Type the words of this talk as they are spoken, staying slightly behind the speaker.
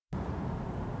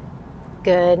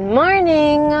Good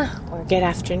morning, or good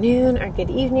afternoon, or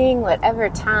good evening, whatever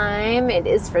time it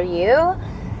is for you.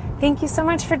 Thank you so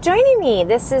much for joining me.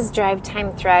 This is Drive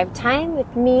Time, Thrive Time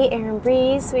with me, Erin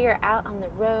Breeze. We are out on the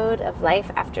road of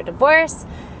life after divorce,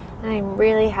 and I'm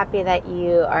really happy that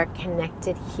you are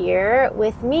connected here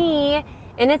with me.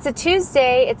 And it's a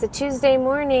Tuesday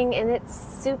morning, and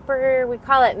it's super, we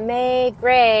call it May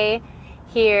gray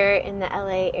here in the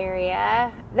LA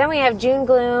area. Then we have June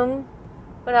gloom.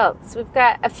 What else? We've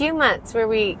got a few months where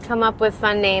we come up with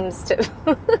fun names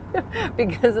to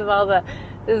because of all the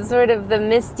sort of the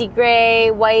misty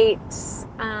gray, white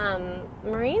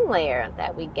marine layer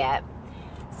that we get.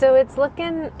 So it's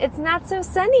not so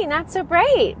sunny, not so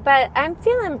bright, but I'm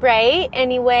feeling bright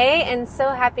anyway, and so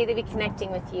happy to be connecting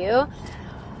with you.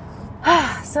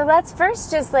 So let's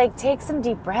first just take some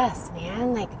deep breaths,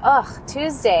 man.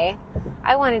 Tuesday,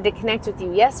 I wanted to connect with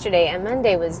you yesterday, and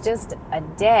Monday was just a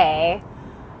day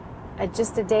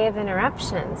of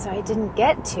interruption, so I didn't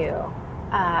get to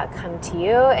come to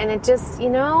you. And it just,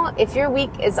 if your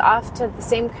week is off to the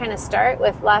same kind of start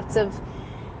with lots of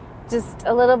just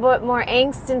a little bit more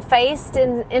angst and feist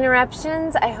and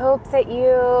interruptions, I hope that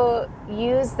you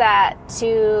use that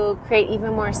to create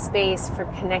even more space for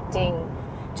connecting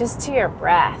just to your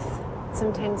breath.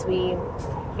 Sometimes we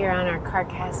here on our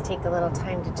CarCast take a little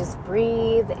time to just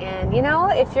breathe, and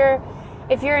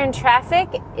if you're in traffic,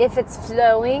 if it's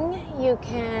flowing, you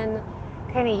can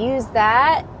kind of use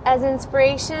that as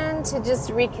inspiration to just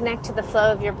reconnect to the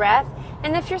flow of your breath.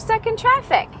 And if you're stuck in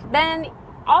traffic, then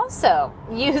also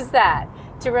use that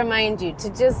to remind you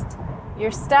to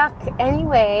you're stuck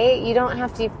anyway. You don't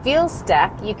have to feel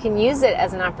stuck. You can use it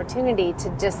as an opportunity to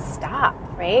just stop,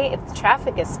 right? If the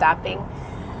traffic is stopping,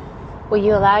 will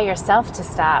you allow yourself to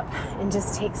stop and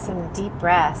just take some deep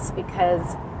breaths?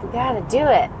 Because we got to do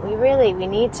it. We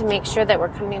need to make sure that we're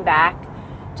coming back.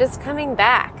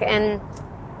 And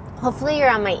hopefully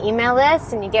you're on my email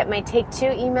list and you get my Take 2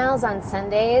 emails on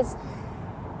Sundays.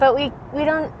 But we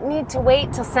don't need to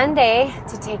wait till Sunday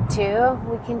to take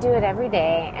 2. We can do it every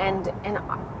day and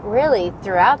really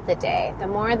throughout the day. The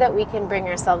more that we can bring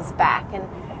ourselves back and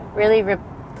really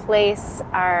place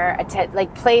our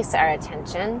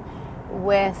attention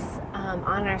with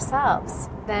on ourselves,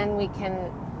 then we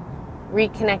can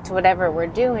reconnect to whatever we're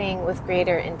doing with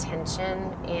greater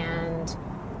intention and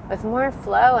with more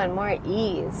flow and more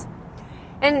ease.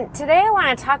 And today I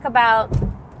want to talk about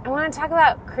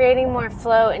creating more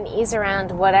flow and ease around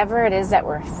whatever it is that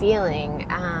we're feeling.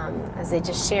 As I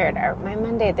just shared, my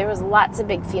Monday, there was lots of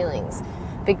big feelings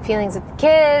with the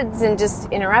kids and just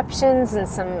interruptions and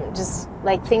some just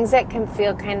things that can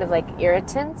feel kind of like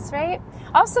irritants, right?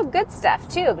 Also good stuff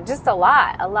too, but just a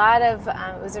lot of,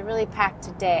 it was a really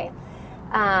packed day.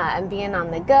 And being on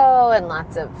the go and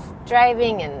lots of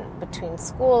driving and between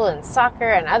school and soccer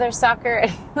and other soccer.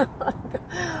 It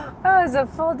was a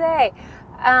full day.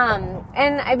 And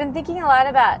I've been thinking a lot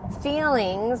about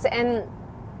feelings, and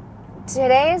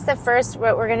today is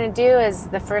what we're going to do is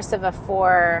the first of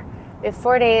 4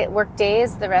 day work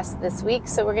days the rest of this week.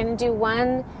 So we're going to do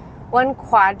one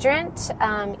quadrant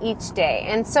each day.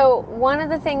 And so one of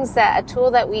the things a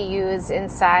tool that we use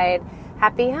inside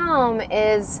Happy Home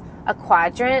is a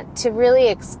quadrant to really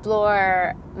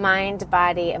explore mind,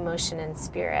 body, emotion, and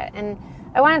spirit. And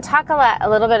I want to talk a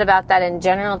little bit about that in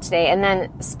general today, and then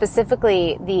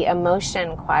specifically the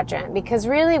emotion quadrant, because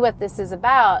really what this is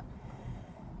about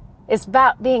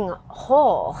being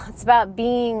whole. It's about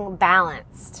being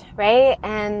balanced, right?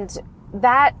 And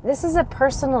this is a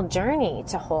personal journey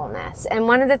to wholeness. And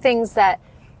one of the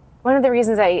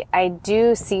reasons I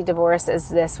do see divorce as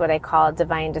this, what I call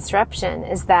divine disruption,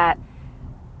 is that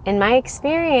in my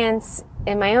experience,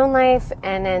 in my own life,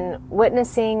 and in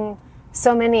witnessing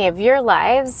so many of your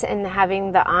lives and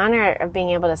having the honor of being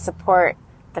able to support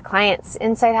the clients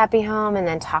inside Happy Home and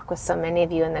then talk with so many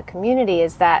of you in the community,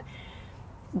 is that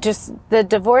just the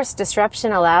divorce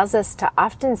disruption allows us to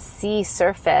often see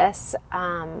surface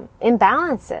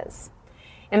imbalances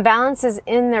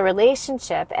in the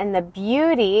relationship. And the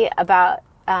beauty about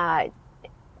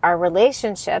our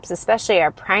relationships, especially our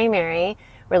primary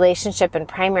relationship and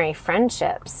primary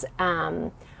friendships,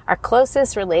 our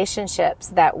closest relationships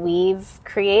that we've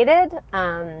created,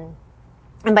 and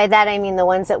by that I mean the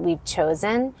ones that we've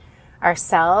chosen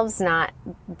ourselves, not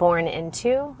born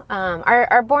into.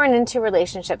 Our born into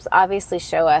relationships obviously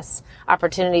show us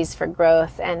opportunities for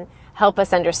growth and help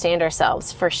us understand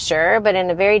ourselves for sure, but in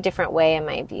a very different way in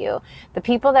my view. The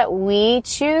people that we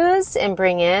choose and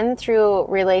bring in through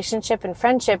relationship and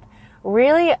friendship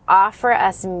really offer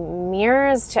us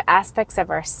mirrors to aspects of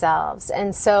ourselves.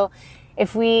 And so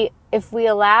if we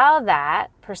allow that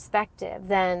perspective,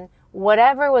 then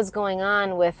whatever was going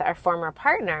on with our former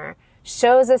partner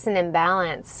shows us an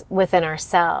imbalance within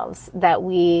ourselves that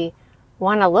we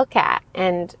want to look at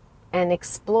and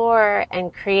explore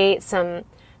and create some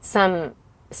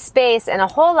space and a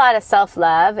whole lot of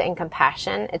self-love and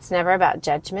compassion. It's never about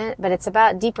judgment, but it's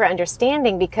about deeper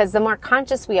understanding, because the more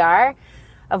conscious we are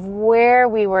of where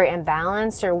we were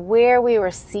imbalanced or where we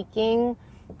were seeking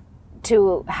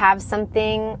to have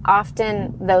something,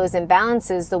 often those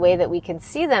imbalances, the way that we can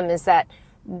see them is that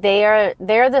they're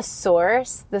the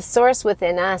source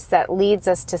within us that leads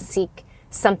us to seek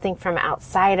something from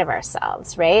outside of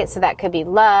ourselves, right? So that could be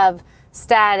love,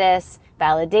 status,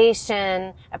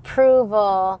 validation,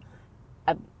 approval,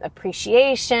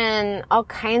 appreciation, all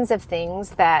kinds of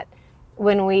things that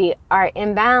when we are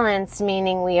imbalanced,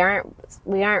 meaning we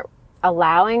aren't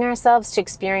allowing ourselves to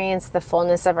experience the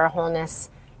fullness of our wholeness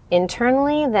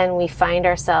internally, then we find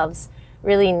ourselves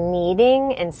really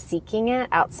needing and seeking it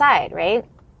outside, right?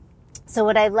 So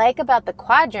what I like about the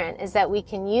quadrant is that we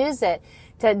can use it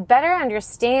to better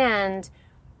understand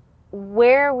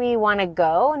where we want to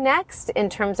go next in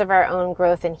terms of our own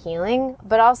growth and healing,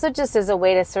 but also just as a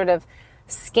way to sort of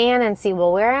scan and see,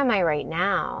 well, where am I right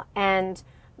now? And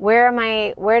where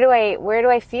do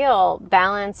I feel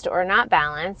balanced or not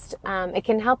balanced? It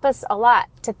can help us a lot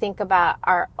to think about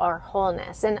our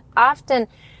wholeness. And often,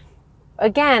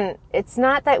 again, it's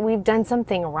not that we've done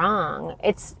something wrong.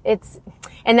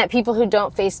 And that people who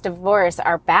don't face divorce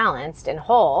are balanced and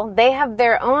whole. They have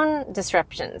their own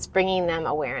disruptions bringing them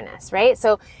awareness, right?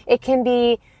 So it can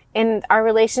be in our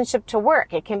relationship to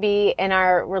work. It can be in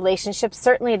our relationship,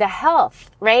 certainly to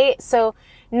health, right? So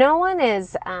no one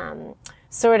is,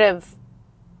 sort of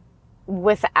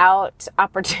without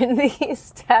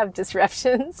opportunities to have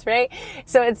disruptions, right?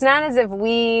 So it's not as if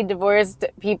we divorced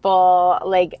people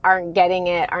like aren't getting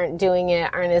it, aren't doing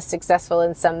it, aren't as successful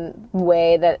in some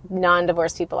way that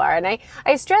non-divorced people are. And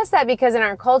I stress that because in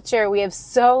our culture, we have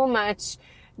so much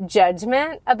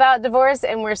judgment about divorce,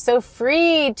 and we're so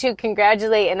free to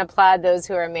congratulate and applaud those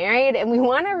who are married. And we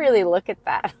want to really look at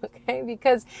that, okay?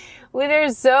 Because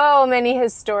there's so many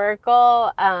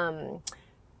historical,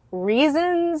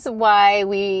 reasons why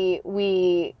we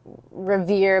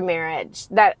revere marriage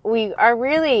that we are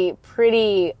really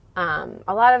pretty, a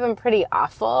lot of them pretty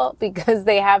awful, because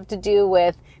they have to do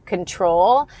with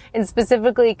control, and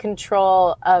specifically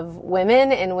control of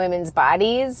women and women's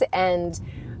bodies and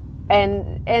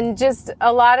just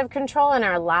a lot of control in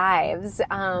our lives.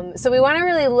 So we want to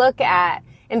really look at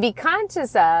and be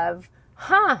conscious of,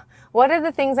 what are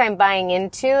the things I'm buying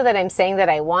into that I'm saying that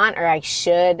I want or I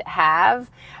should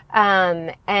have?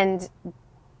 And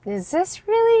is this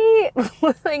really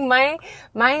like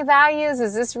my values?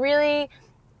 Is this really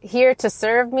here to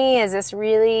serve me? Is this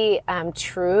really,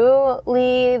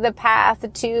 truly the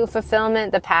path to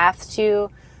fulfillment, the path to,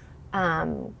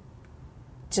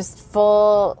 just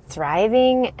full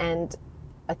thriving and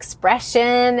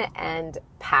expression and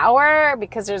power?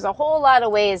 Because there's a whole lot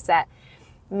of ways that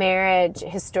marriage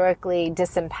historically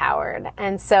disempowered.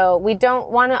 And so we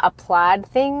don't want to applaud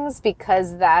things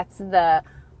because that's the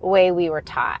way we were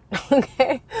taught.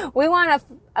 Okay. We want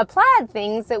to applaud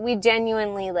things that we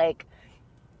genuinely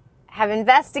have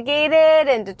investigated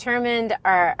and determined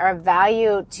are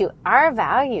value to our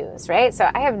values, right?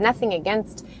 So I have nothing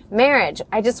against marriage.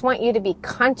 I just want you to be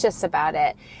conscious about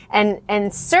it.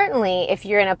 And certainly if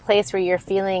you're in a place where you're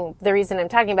feeling, the reason I'm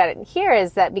talking about it here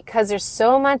is that because there's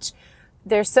so much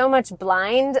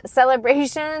blind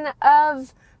celebration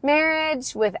of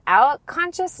marriage without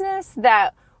consciousness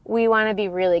that we want to be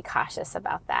really cautious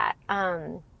about that.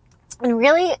 And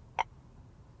really,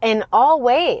 in all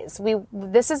ways,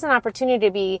 this is an opportunity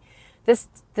to be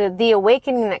the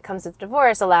awakening that comes with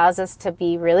divorce allows us to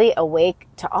be really awake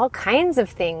to all kinds of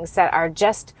things that are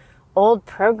just old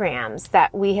programs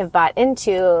that we have bought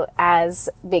into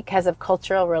because of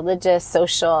cultural, religious,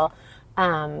 social,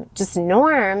 just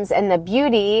norms. And the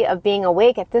beauty of being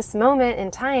awake at this moment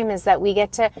in time is that we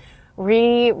get to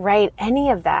rewrite any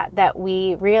of that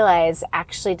we realize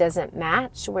actually doesn't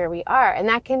match where we are. And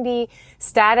that can be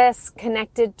status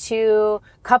connected to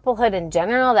couplehood in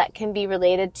general. That can be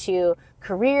related to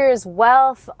careers,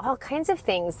 wealth, all kinds of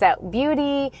things, that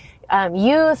beauty,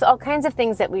 youth, all kinds of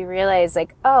things that we realize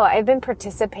I've been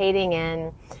participating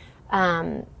in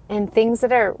things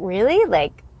that are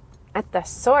really at the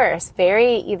source,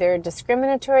 very either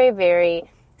discriminatory, very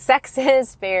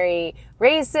sexist, very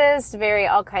racist, very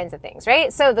all kinds of things,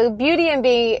 right? So the beauty in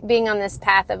being on this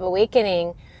path of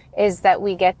awakening is that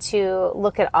we get to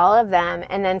look at all of them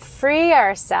and then free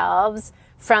ourselves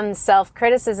from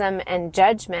self-criticism and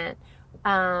judgment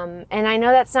And I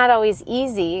know that's not always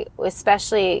easy,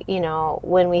 especially,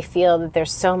 when we feel that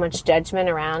there's so much judgment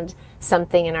around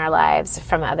something in our lives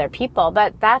from other people.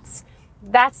 But that's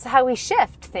how we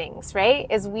shift things, right?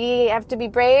 Is we have to be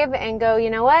brave and go, you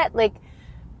know what? Like,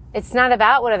 it's not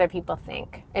about what other people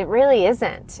think. It really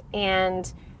isn't.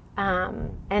 And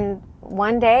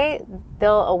one day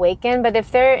they'll awaken, but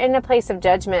if they're in a place of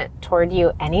judgment toward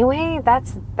you anyway,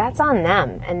 that's on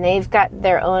them, and they've got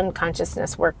their own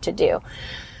consciousness work to do.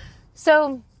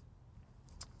 So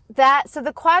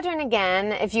the quadrant,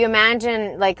 again, if you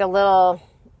imagine like a little,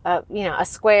 a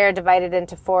square divided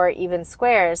into 4 even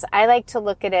squares, I like to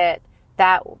look at it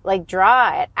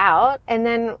draw it out, and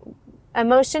then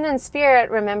emotion and spirit,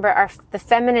 remember, are the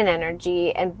feminine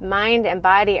energy, and mind and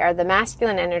body are the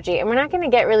masculine energy. And we're not going to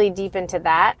get really deep into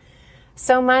that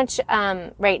so much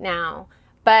right now.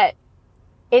 But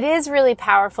it is really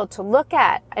powerful to look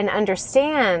at and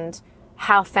understand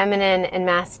how feminine and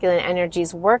masculine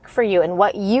energies work for you and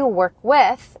what you work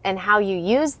with and how you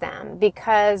use them.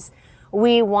 Because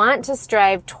we want to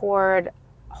strive toward,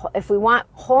 if we want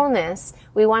wholeness,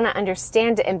 we want to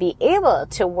understand it and be able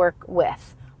to work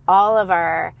with all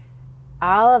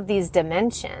of these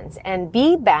dimensions and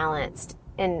be balanced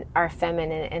in our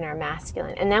feminine and our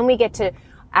masculine. And then we get to,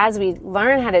 as we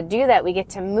learn how to do that, we get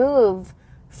to move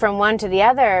from one to the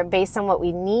other based on what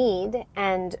we need,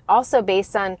 and also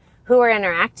based on who we're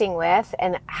interacting with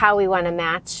and how we want to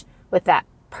match with that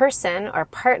person or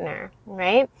partner,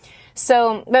 right?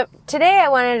 So, but today I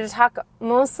wanted to talk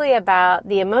mostly about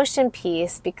the emotion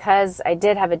piece, because I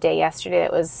did have a day yesterday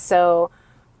that was so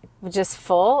just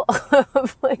full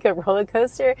of like a roller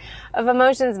coaster of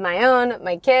emotions, my own,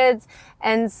 my kids.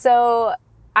 And so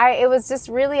it was just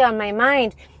really on my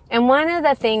mind. And one of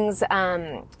the things,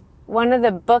 one of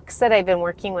the books that I've been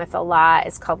working with a lot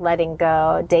is called Letting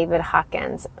Go, David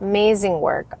Hawkins. Amazing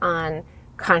work on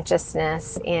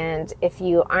consciousness. And if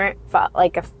you aren't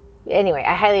anyway,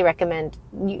 I highly recommend.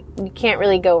 You can't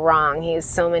really go wrong. There's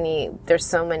so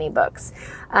many books.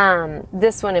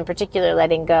 This one in particular,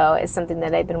 Letting Go, is something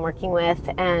that I've been working with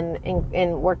and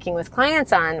in working with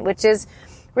clients on, which is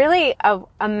really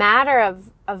a matter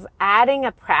of adding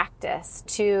a practice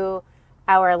to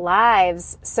our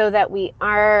lives so that we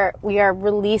are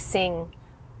releasing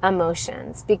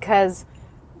emotions. Because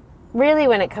really,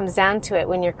 when it comes down to it,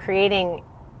 when you're creating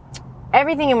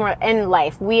everything in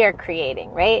life, we are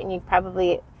creating, right? And you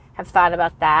probably have thought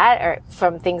about that, or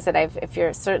from things that if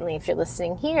you're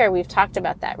listening here, we've talked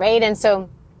about that, right? And so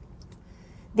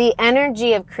the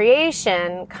energy of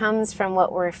creation comes from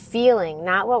what we're feeling,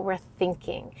 not what we're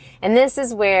thinking. And this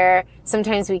is where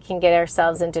sometimes we can get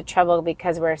ourselves into trouble,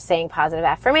 because we're saying positive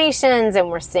affirmations and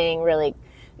we're saying really,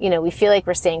 we feel like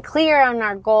we're staying clear on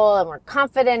our goal and we're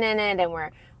confident in it and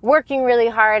we're working really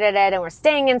hard at it and we're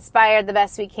staying inspired the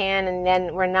best we can, and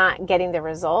then we're not getting the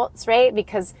results, right?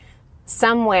 Because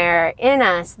somewhere in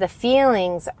us, the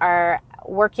feelings are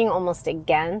working almost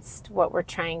against what we're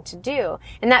trying to do.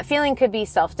 And that feeling could be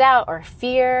self-doubt or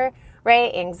fear,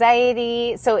 right?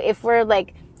 Anxiety. So if we're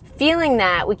feeling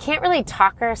that, we can't really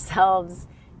talk ourselves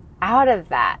out of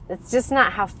that. It's just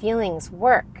not how feelings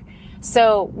work.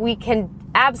 So we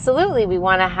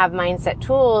want to have mindset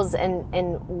tools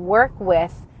and work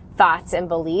with thoughts and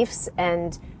beliefs,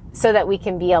 and so that we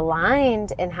can be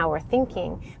aligned in how we're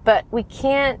thinking. But we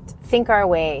can't think our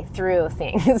way through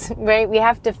things, right?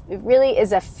 It really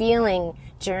is a feeling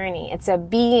journey. It's a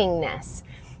beingness.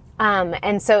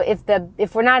 And so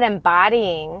if we're not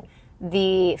embodying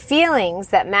the feelings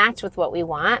that match with what we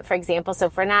want, for example,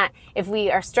 if we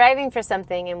are striving for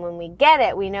something and when we get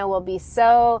it, we know we'll be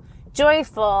so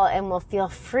joyful and we'll feel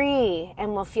free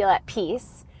and we'll feel at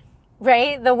peace,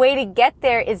 right? The way to get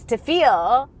there is to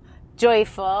feel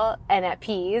joyful and at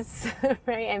peace,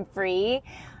 right? And free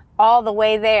all the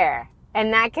way there.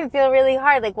 And that can feel really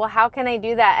hard. How can I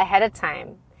do that ahead of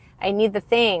time? I need the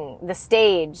thing, the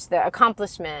stage, the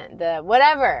accomplishment, the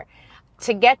whatever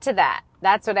to get to that.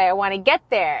 That's what I want to get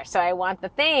there. So I want the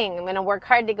thing. I'm going to work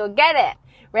hard to go get it,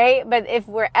 right? But if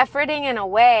we're efforting in a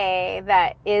way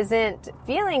that isn't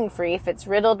feeling free, if it's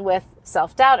riddled with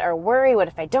self-doubt or worry, what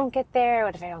if I don't get there?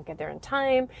 What if I don't get there in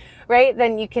time, right?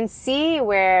 Then you can see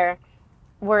where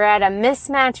we're at a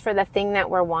mismatch for the thing that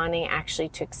we're wanting actually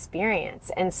to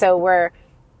experience. And so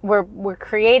we're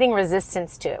creating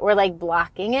resistance to it. We're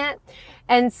blocking it.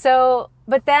 And so,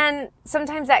 but then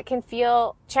sometimes that can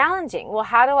feel challenging. Well,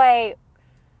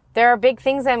 there are big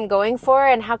things I'm going for,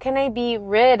 and how can I be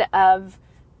rid of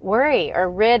worry or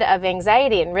rid of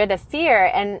anxiety and rid of fear?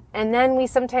 And then we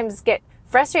sometimes get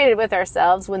frustrated with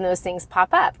ourselves when those things pop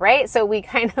up, right? So we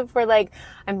kind of were like,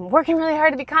 I'm working really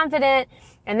hard to be confident.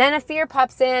 And then a fear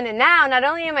pops in, and now not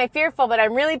only am I fearful, but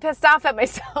I'm really pissed off at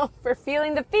myself for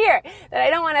feeling the fear that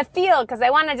I don't want to feel, because I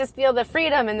want to just feel the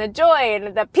freedom and the joy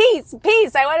and the peace.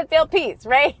 I want to feel peace,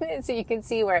 right? And so you can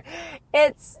see where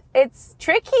it's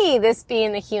tricky, this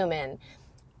being the human.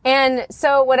 And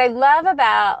so what I love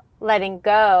about letting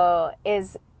go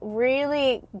is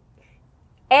really,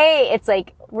 it's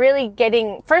like really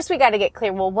first we got to get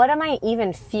clear, well, what am I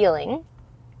even feeling?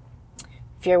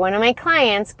 If you're one of my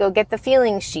clients, go get the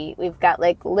feeling sheet. We've got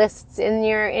like lists in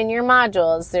your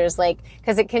modules. There's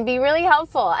because it can be really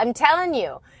helpful. I'm telling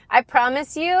you, I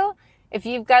promise you, if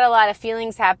you've got a lot of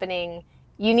feelings happening,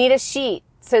 you need a sheet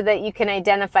so that you can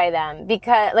identify them,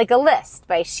 because like a list.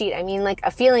 By sheet, I mean like a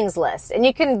feelings list. And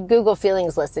you can Google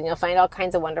feelings list and you'll find all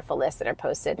kinds of wonderful lists that are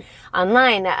posted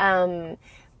online.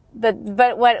 But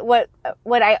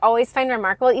what I always find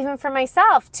remarkable, even for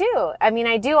myself too, I mean,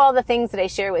 I do all the things that I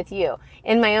share with you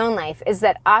in my own life, is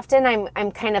that often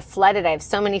I'm kind of flooded. I have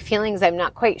so many feelings I'm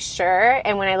not quite sure.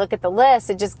 And when I look at the list,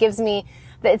 it just gives me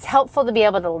that it's helpful to be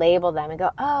able to label them and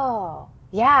go, oh,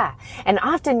 yeah. And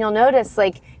often you'll notice,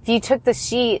 like, if you took the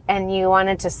sheet and you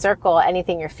wanted to circle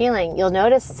anything you're feeling, you'll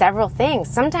notice several things,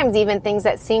 sometimes even things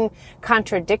that seem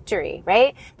contradictory,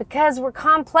 right? Because we're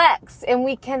complex and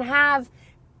we can have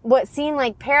what seem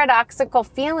like paradoxical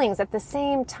feelings at the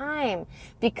same time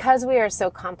because we are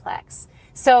so complex.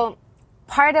 So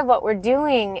part of what we're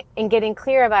doing in getting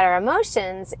clear about our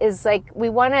emotions is like, we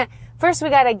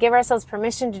got to give ourselves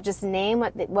permission to just name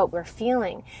what we're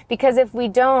feeling. Because if we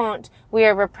don't, we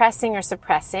are repressing or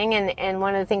suppressing. And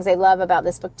one of the things I love about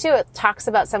this book too, it talks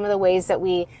about some of the ways that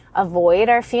we avoid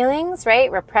our feelings,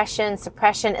 right? Repression,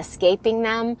 suppression, escaping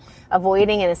them,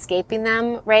 avoiding and escaping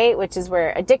them, right? Which is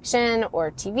where addiction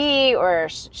or TV or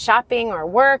shopping or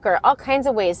work or all kinds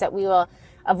of ways that we will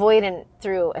avoid and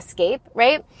through escape,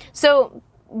 right? So,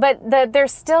 but they're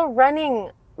still running.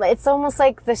 It's almost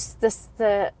like they're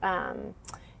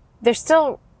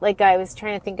still, like, I was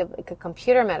trying to think of like a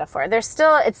computer metaphor. It's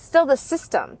still the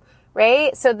system,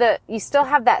 right? So you still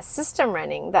have that system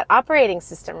running, that operating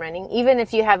system running, even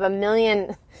if you have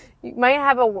you might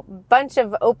have a bunch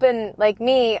of open, like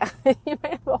me, you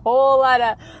might have a whole lot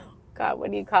of, God, what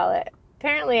do you call it?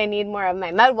 Apparently I need more of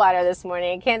my mud water this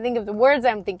morning. I can't think of the words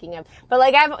I'm thinking of. But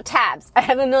like, I have tabs. I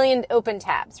have a million open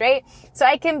tabs, right? So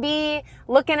I can be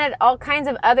looking at all kinds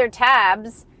of other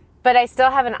tabs, but I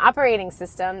still have an operating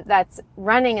system that's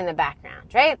running in the background,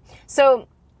 right? So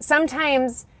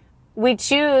sometimes we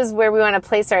choose where we want to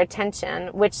place our attention,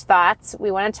 which thoughts we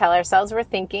want to tell ourselves we're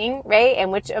thinking, right?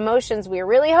 And which emotions we're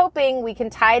really hoping we can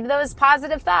tie to those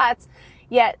positive thoughts.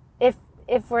 Yet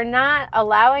if we're not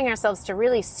allowing ourselves to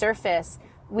really surface,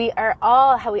 we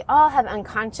all have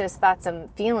unconscious thoughts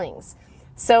and feelings.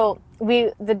 So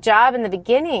the job in the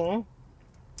beginning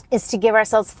is to give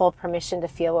ourselves full permission to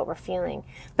feel what we're feeling.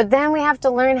 But then we have to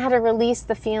learn how to release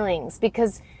the feelings,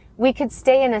 because we could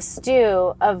stay in a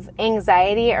stew of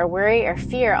anxiety or worry or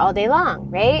fear all day long,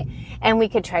 right? And we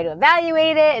could try to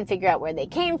evaluate it and figure out where they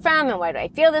came from and why do I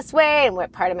feel this way and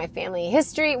what part of my family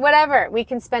history, whatever. We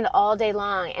can spend all day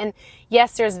long. And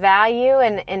yes, there's value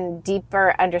and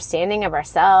deeper understanding of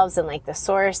ourselves and like the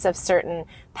source of certain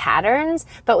patterns,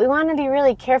 but we want to be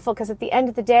really careful, because at the end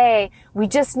of the day, we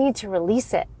just need to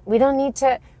release it. We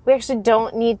actually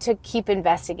don't need to keep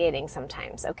investigating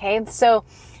sometimes, okay? So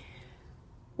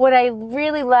what I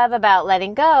really love about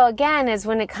letting go, again, is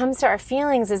when it comes to our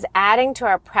feelings, is adding to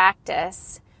our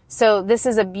practice. So this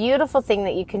is a beautiful thing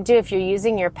that you can do if you're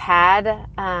using your PAD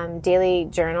daily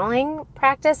journaling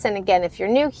practice. And again, if you're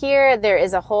new here, there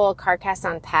is a whole CarCast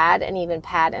on PAD and even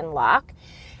PAD and lock.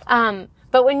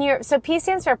 But so P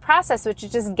stands for process, which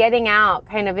is just getting out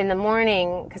kind of in the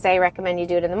morning, because I recommend you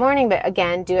do it in the morning, but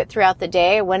again, do it throughout the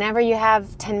day. Whenever you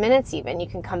have 10 minutes even, you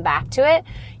can come back to it.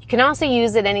 You can also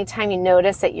use it anytime you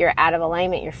notice that you're out of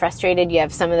alignment, you're frustrated, you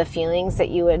have some of the feelings that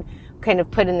you would kind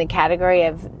of put in the category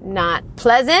of not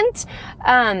pleasant.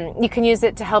 You can use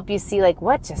it to help you see like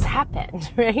what just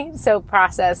happened, right? So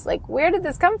process like, where did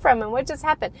this come from and what just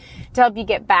happened, to help you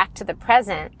get back to the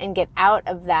present and get out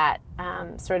of that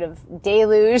sort of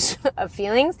deluge of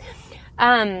feelings.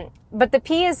 But the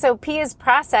P is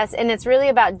process, and it's really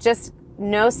about just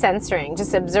no censoring,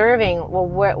 just observing, well,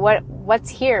 what's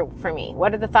here for me?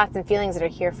 What are the thoughts and feelings that are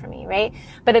here for me, right?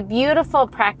 But a beautiful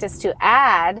practice to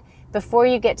add before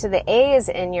you get to the A's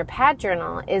in your PAD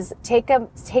journal is take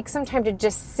some time to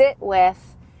just sit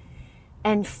with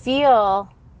and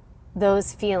feel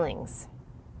those feelings.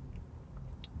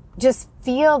 Just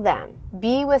feel them,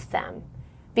 be with them.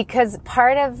 Because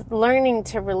part of learning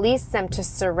to release them, to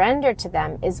surrender to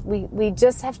them, is we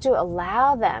just have to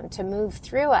allow them to move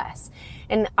through us.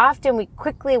 And often we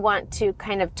quickly want to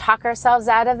kind of talk ourselves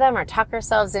out of them or talk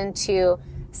ourselves into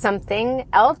something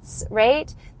else,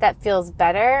 right? That feels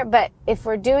better. But if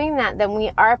we're doing that, then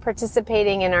we are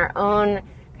participating in our own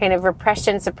kind of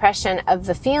repression, suppression of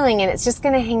the feeling, and it's just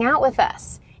going to hang out with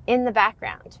us in the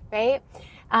background, right?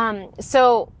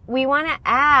 So we want to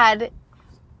add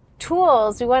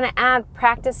tools, we want to add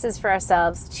practices for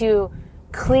ourselves to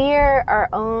clear our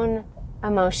own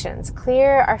emotions,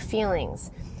 clear our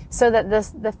feelings, so that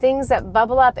the things that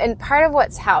bubble up, and part of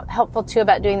what's helpful too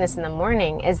about doing this in the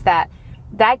morning is that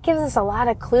gives us a lot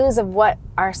of clues of what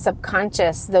our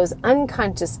subconscious, those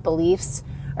unconscious beliefs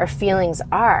or feelings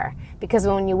are. Because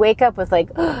when you wake up with like,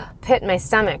 pit in my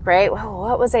stomach, right? Whoa,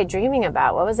 what was I dreaming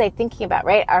about? What was I thinking about,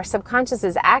 right? Our subconscious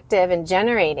is active and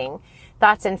generating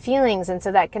thoughts and feelings. And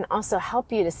so that can also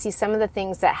help you to see some of the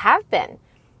things that have been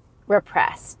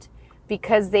repressed,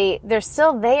 because they're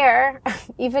still there,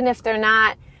 even if we're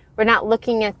not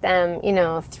looking at them,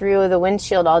 through the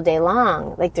windshield all day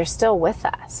long. Like, they're still with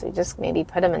us. We just maybe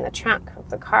put them in the trunk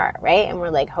of the car, right? And we're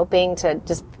like hoping to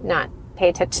just not pay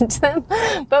attention to them,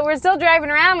 but we're still driving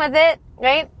around with it,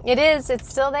 right? It's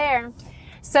still there.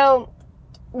 So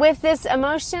with this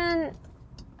emotion,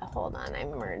 hold on,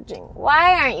 I'm merging.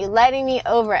 Why aren't you letting me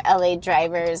over, LA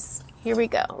drivers? Here we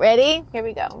go. Ready? Here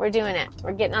we go. We're doing it.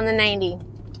 We're getting on the 90.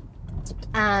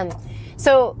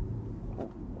 So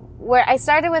where I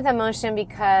started with emotion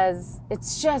because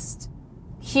it's just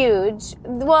huge.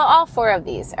 Well, all four of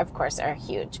these, of course, are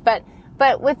huge, but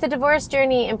with the divorce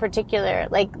journey in particular,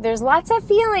 like, there's lots of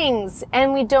feelings,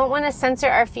 and we don't want to censor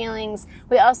our feelings.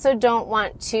 We also don't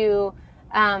want to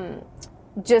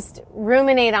just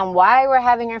ruminate on why we're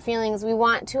having our feelings. We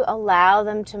want to allow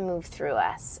them to move through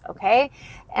us, okay?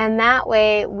 And that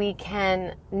way we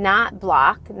can not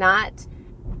block, not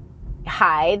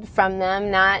hide from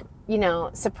them, not,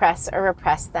 suppress or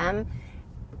repress them.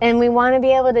 And we want to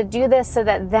be able to do this so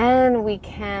that then we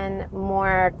can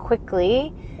more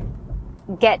quickly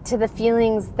get to the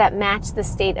feelings that match the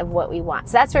state of what we want.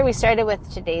 So that's where we started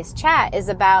with today's chat, is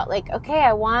about like, okay,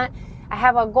 I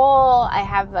have a goal, I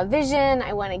have a vision,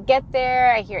 I want to get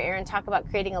there. I hear Erin talk about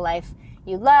creating a life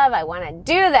you love. I want to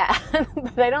do that,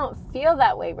 but I don't feel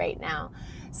that way right now.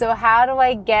 So how do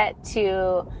I get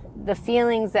to the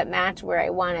feelings that match where I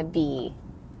want to be,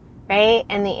 right?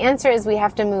 And the answer is we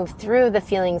have to move through the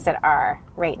feelings that are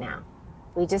right now.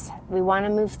 We want to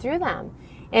move through them.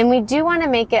 And we do want to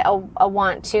make it a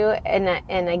want to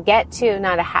and a get to,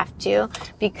 not a have to,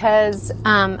 because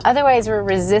otherwise we're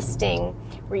resisting.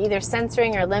 We're either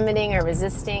censoring or limiting or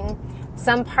resisting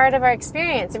some part of our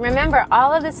experience. And remember,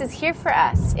 all of this is here for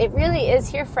us. It really is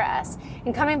here for us.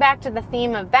 And coming back to the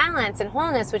theme of balance and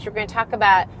wholeness, which we're going to talk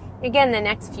about again the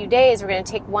next few days, we're going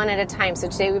to take one at a time. So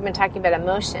today we've been talking about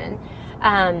emotion.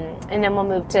 And then we'll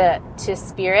move to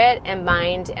spirit and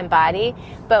mind and body.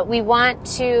 But we want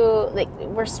to,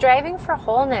 we're striving for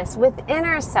wholeness within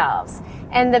ourselves.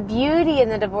 And the beauty in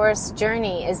the divorce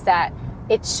journey is that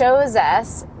it shows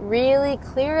us really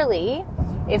clearly,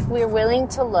 if we're willing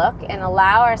to look and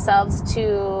allow ourselves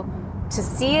to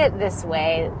see it this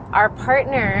way, our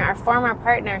former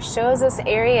partner shows us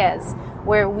areas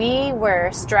where we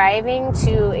were striving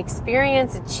to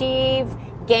experience, achieve,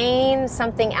 gain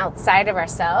something outside of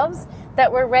ourselves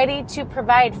that we're ready to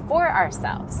provide for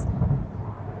ourselves.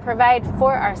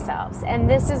 And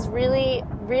this is really,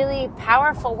 really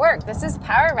powerful work. This is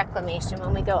power reclamation,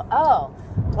 when we go, oh,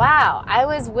 wow, I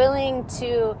was willing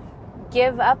to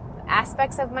give up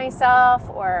aspects of myself,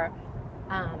 or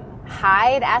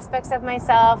hide aspects of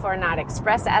myself, or not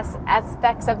express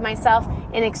aspects of myself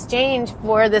in exchange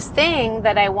for this thing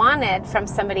that I wanted from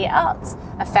somebody else.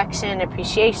 Affection,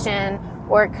 appreciation,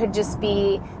 or it could just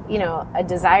be, a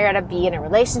desire to be in a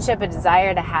relationship, a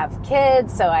desire to have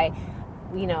kids. So I,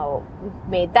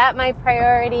 made that my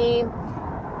priority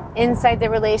inside the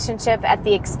relationship at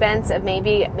the expense of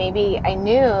maybe I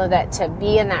knew that to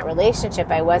be in that relationship,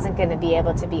 I wasn't going to be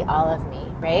able to be all of me,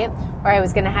 right? Or I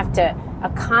was going to have to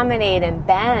accommodate and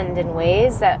bend in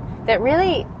ways that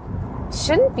really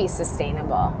shouldn't be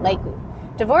sustainable. Like,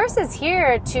 divorce is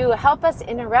here to help us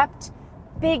interrupt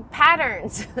big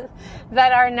patterns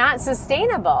that are not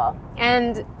sustainable.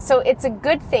 And so it's a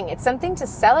good thing. It's something to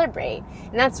celebrate.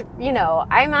 And that's,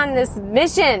 I'm on this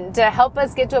mission to help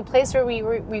us get to a place where we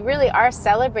really are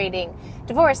celebrating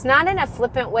divorce, not in a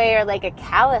flippant way or like a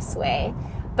callous way,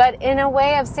 but in a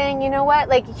way of saying, you know what,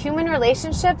 like, human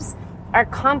relationships are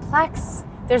complex.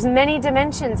 There's many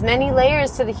dimensions, many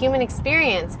layers to the human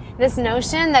experience. This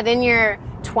notion that in your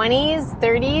 20s,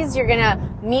 30s, you're going to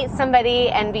meet somebody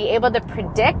and be able to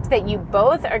predict that you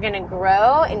both are going to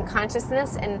grow in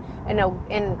consciousness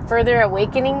and further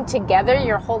awakening together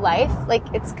your whole life. Like,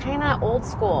 it's kind of old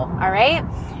school, all right?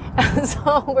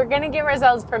 So we're going to give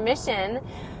ourselves permission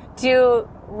to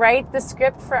write the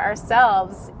script for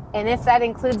ourselves. And if that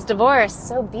includes divorce,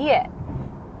 so be it.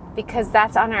 Because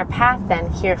that's on our path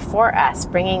then here for us,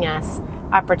 bringing us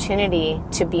opportunity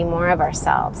to be more of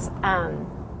ourselves.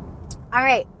 All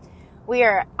right, we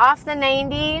are off the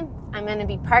 90. I'm going to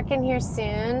be parking here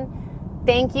soon.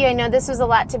 Thank you. I know this was a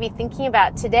lot to be thinking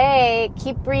about today.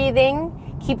 Keep breathing.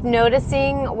 Keep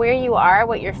noticing where you are,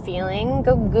 what you're feeling.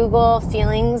 Go Google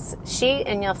feelings sheet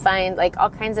and you'll find like all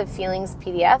kinds of feelings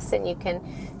PDFs, and you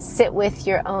can sit with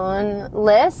your own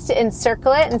list and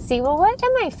circle it and see, well, what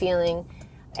am I feeling?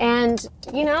 And,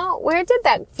 you know, where did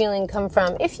that feeling come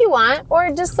from? If you want, or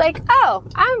just like, oh,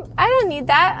 I don't need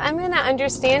that. I'm going to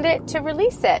understand it to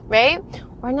release it, right?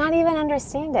 Or not even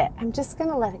understand it. I'm just going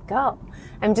to let it go.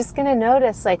 I'm just going to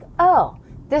notice like, oh,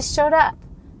 this showed up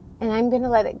and I'm going to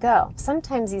let it go.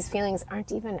 Sometimes these feelings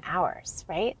aren't even ours,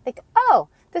 right? Like, oh,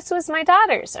 this was my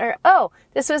daughter's, or, oh,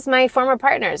 this was my former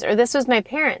partner's, or this was my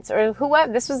parents, or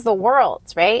whoever, this was the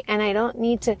world's, right? And I don't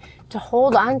need to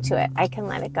hold on to it. I can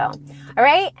let it go. All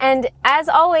right. And as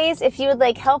always, if you would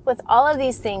like help with all of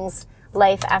these things,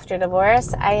 life after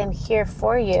divorce, I am here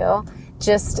for you.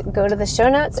 Just go to the show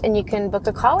notes and you can book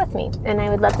a call with me. And I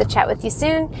would love to chat with you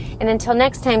soon. And until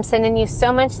next time, sending you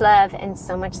so much love and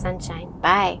so much sunshine.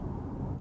 Bye.